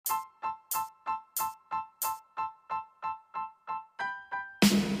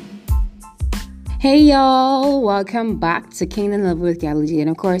Hey y'all, welcome back to Kingdom Love with Gally J. And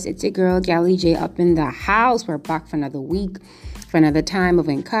of course, it's your girl Gally J up in the house. We're back for another week, for another time of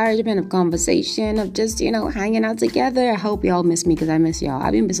encouragement, of conversation, of just, hanging out together. I hope y'all miss me because I miss y'all.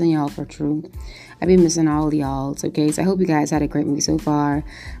 I've been missing y'all for true. I've been missing all y'all. It's okay. So I hope you guys had a great week so far.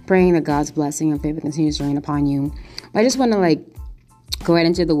 Praying that God's blessing and favor continues to rain upon you. But I just want to go right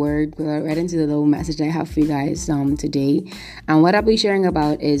into the word, go right into the little message I have for you guys today. And what I'll be sharing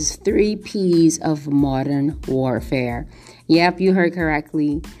about is 3 P's of modern warfare. Yep, you heard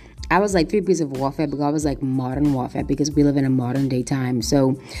correctly. I was like 3 P's of warfare, but God was like modern warfare because we live in a modern day time.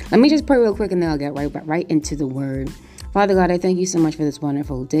 So let me just pray real quick and then I'll get right into the word. Father God, I thank you so much for this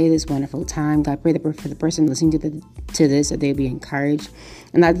wonderful day, this wonderful time. God, pray that for the person listening to this, that they'll be encouraged.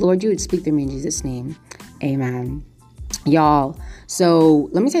 And that, Lord, you would speak through me in Jesus' name. Amen. Y'all, so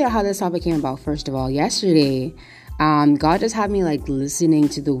let me tell you how this topic came about. First of all, yesterday, God just had me listening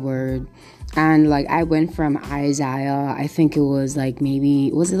to the word, and I went from Isaiah. I think it was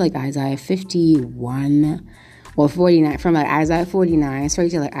Isaiah 51 or 49, from Isaiah 49 straight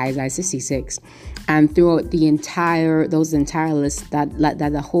to Isaiah 66, and throughout those entire list,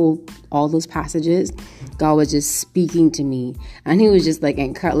 all those passages, God was just speaking to me, and He was just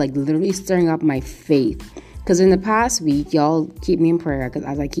literally stirring up my faith. Because in the past week, y'all keep me in prayer, because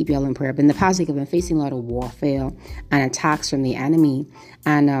as I keep y'all in prayer, but in the past week, I've been facing a lot of warfare and attacks from the enemy.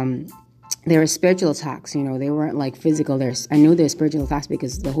 And there were spiritual attacks, they weren't physical. I know they're spiritual attacks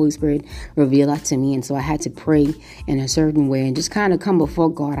because the Holy Spirit revealed that to me. And so I had to pray in a certain way and just kind of come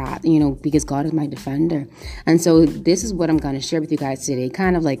before God, because God is my defender. And so this is what I'm going to share with you guys today,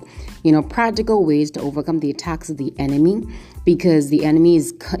 kind of practical ways to overcome the attacks of the enemy, because the enemy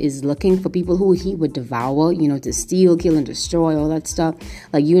is looking for people who he would devour, to steal, kill, and destroy, all that stuff.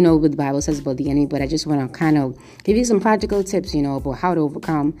 What the Bible says about the enemy. But I just want to kind of give you some practical tips, about how to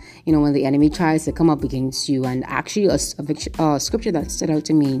overcome, when the enemy tries to come up against you. And actually a scripture that stood out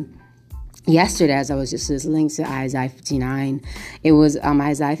to me yesterday as I was just listening to Isaiah 59, it was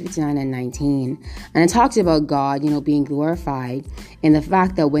Isaiah 59 and 19. And it talks about God, being glorified in the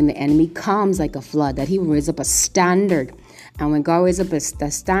fact that when the enemy comes like a flood, that he will raise up a standard. And when God raised up a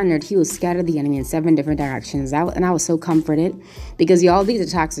standard, he will scatter the enemy in 7 different directions. And I was so comforted because all these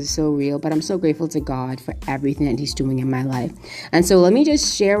attacks are so real. But I'm so grateful to God for everything that he's doing in my life. And so let me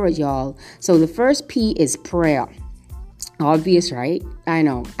just share with y'all. So the first P is prayer. Obvious, right? I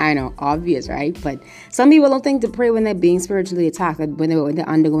know, obvious, right? But some people don't think to pray when they're being spiritually attacked, when they're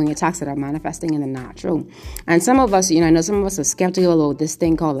undergoing attacks that are manifesting in the natural. And some of us, I know some of us are skeptical of this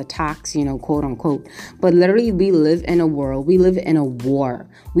thing called attacks, quote unquote. But literally, we live in a world, we live in a war.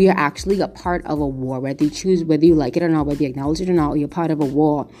 We are actually a part of a war, whether you like it or not, whether you acknowledge it or not, you're part of a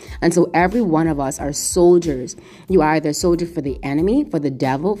war. And so every one of us are soldiers. You are either a soldier for the enemy, for the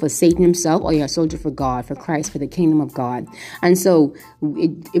devil, for Satan himself, or you're a soldier for God, for Christ, for the kingdom of God. And so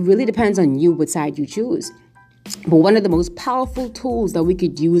it really depends on you what side you choose. But one of the most powerful tools that we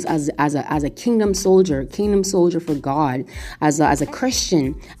could use as a kingdom soldier for God, as a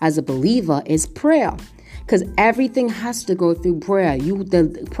Christian, as a believer, is prayer. Because everything has to go through prayer.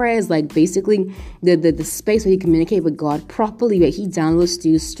 The prayer is basically the space where you communicate with God properly, where he downloads to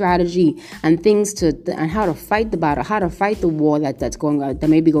you strategy and things and how to fight the battle, how to fight the war that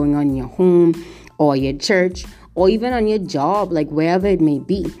may be going on in your home or your church, or even on your job, wherever it may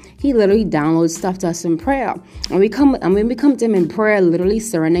be. He literally downloads stuff to us in prayer. And when we come to him in prayer, literally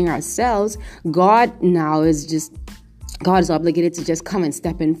surrendering ourselves, God is obligated to just come and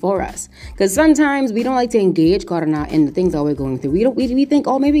step in for us. Because sometimes we don't like to engage God in the things that we're going through. We think,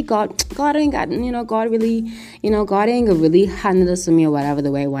 oh, maybe God ain't got, God ain't gonna really handle this to me or whatever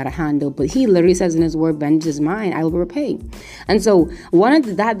the way I want to handle. But he literally says in his word, vengeance is mine, I will repay. And so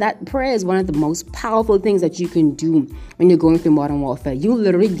that prayer is one of the most powerful things that you can do when you're going through modern warfare. You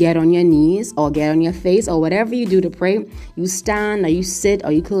literally get on your knees or get on your face or whatever you do to pray. You stand or you sit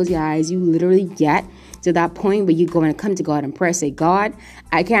or you close your eyes. You literally get to that point where you go and come to God and pray. Say, God,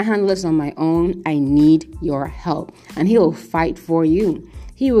 I can't handle this on my own. I need your help. And he will fight for you.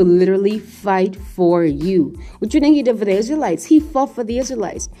 He will literally fight for you. What you think he did for the Israelites? He fought for the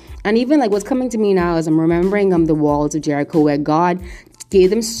Israelites. And even what's coming to me now is I'm remembering the walls of Jericho, where God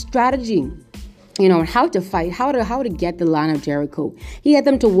gave them strategy. How to fight, how to get the land of Jericho. He had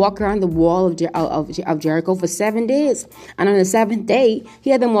them to walk around the wall of Jericho for 7 days. And on the 7th day,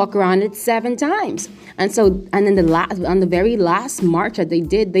 he had them walk around it 7 times. And then on the very last march that they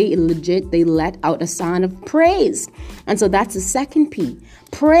did, they let out a sound of praise. And so that's the second P.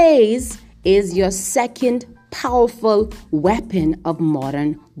 Praise is your second powerful weapon of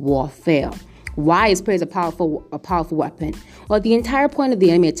modern warfare. Why is praise a powerful weapon? Well, the entire point of the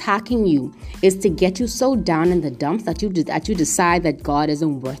enemy attacking you is to get you so down in the dumps that you decide that God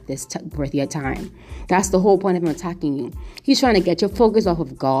isn't worth your time. That's the whole point of him attacking you. He's trying to get your focus off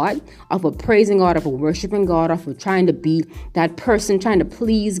of God, off of praising God, off of worshiping God, off of trying to be that person, trying to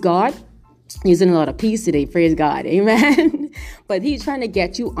please God. Using a lot of peace today, praise God, amen. But he's trying to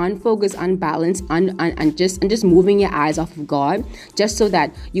get you unfocused, unbalanced, and just moving your eyes off of God, just so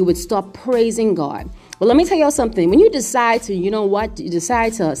that you would stop praising God. Well, let me tell y'all something. When you decide to, you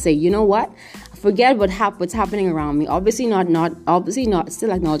decide to say, you know what, forget what's happening around me. Obviously not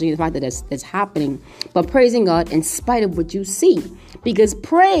still acknowledging the fact that it's happening, but praising God in spite of what you see, because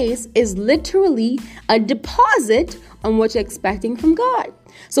praise is literally a deposit on what you're expecting from God.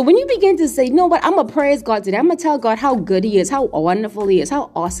 So when you begin to say, you know what, I'm going to praise God today. I'm going to tell God how good he is, how wonderful he is, how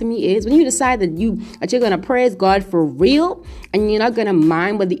awesome he is. When you decide that you're going to praise God for real and you're not going to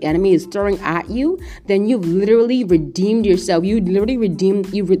mind what the enemy is throwing at you, then you've literally redeemed yourself. You're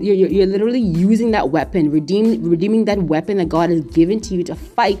literally using that weapon, redeeming that weapon that God has given to you to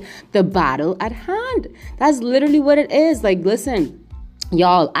fight the battle at hand. That's literally what it is. Like, listen.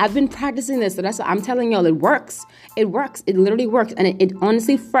 Y'all, I've been practicing this, so that's what I'm telling y'all. It works. It works. It literally works. And it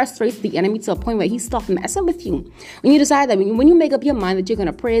honestly frustrates the enemy to a point where he stops messing with you. When you decide that, when you make up your mind that you're going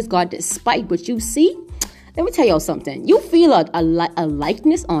to praise God despite what you see, let me tell y'all something. You feel a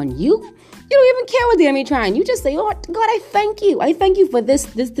likeness on you. You don't even care what the enemy trying. You just say, oh, God, I thank you. I thank you for this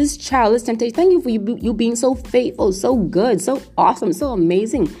child, this temptation. Thank you for you being so faithful, so good, so awesome, so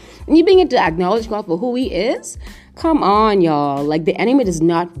amazing. And you being able to acknowledge God for who he is. Come on, y'all. Like, the enemy does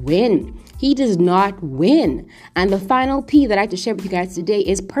not win. He does not win. And the final P that I have to share with you guys today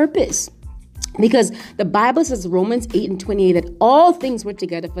is purpose. Because the Bible says, Romans 8:28, that all things work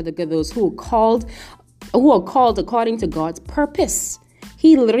together for the good of those who are called according to God's purpose.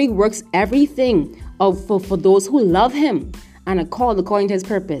 He literally works everything for those who love him and are called according to his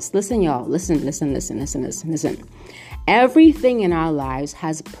purpose. Listen, y'all. Listen. Everything in our lives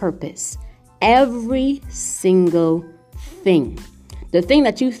has purpose. Every single thing. The thing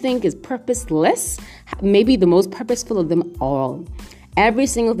that you think is purposeless may be the most purposeful of them all. Every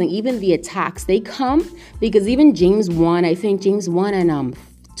single thing, even the attacks, they come because even James 1 and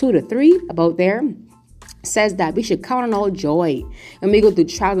 2 to 3, about there, says that we should count on all joy when we go through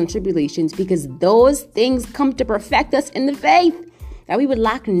trials and tribulations, because those things come to perfect us in the faith, that we would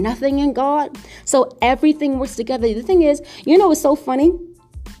lack nothing in God. So everything works together. The thing is, it's so funny.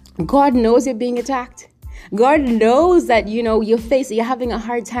 God knows you're being attacked. God knows that, you're having a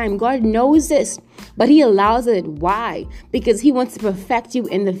hard time. God knows this, but he allows it. Why? Because he wants to perfect you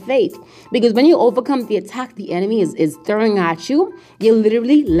in the faith. Because when you overcome the attack the enemy is throwing at you, you're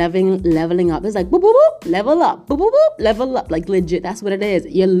literally leveling up. It's like, boop, boop, boop, level up, boop, boop, boop, level up. Like, legit, that's what it is.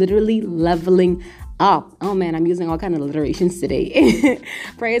 You're literally leveling up. Oh man, I'm using all kind of alliterations today.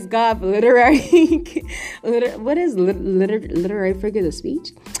 Praise God for literary. What is literary figure of speech?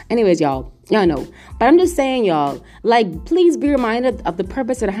 Anyways, y'all know. But I'm just saying, y'all, like, please be reminded of the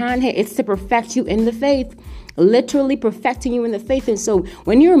purpose at hand here. It's to perfect you in the faith. Literally perfecting you in the faith. And so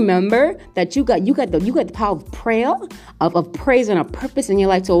when you remember that you got the power of prayer, of praise and a purpose in your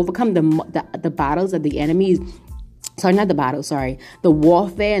life to overcome the battles of the enemies. Sorry, not the battle, the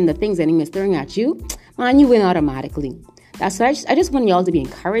warfare and the things the enemy is throwing at you, man, you win automatically. That's what I just want y'all to be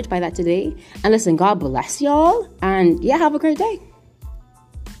encouraged by that today. And listen, God bless y'all. And yeah, have a great day.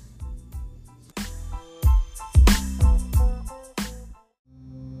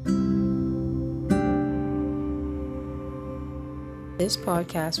 This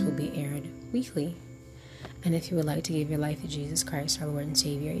podcast will be aired weekly. And if you would like to give your life to Jesus Christ, our Lord and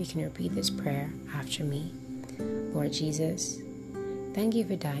Savior, you can repeat this prayer after me. Lord Jesus, thank you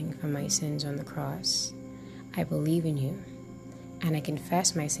for dying for my sins on the cross. I believe in you, and I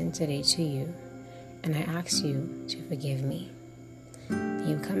confess my sin today to you, and I ask you to forgive me.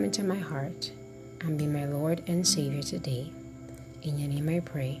 You come into my heart and be my Lord and Savior today. In your name I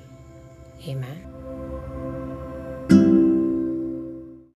pray. Amen.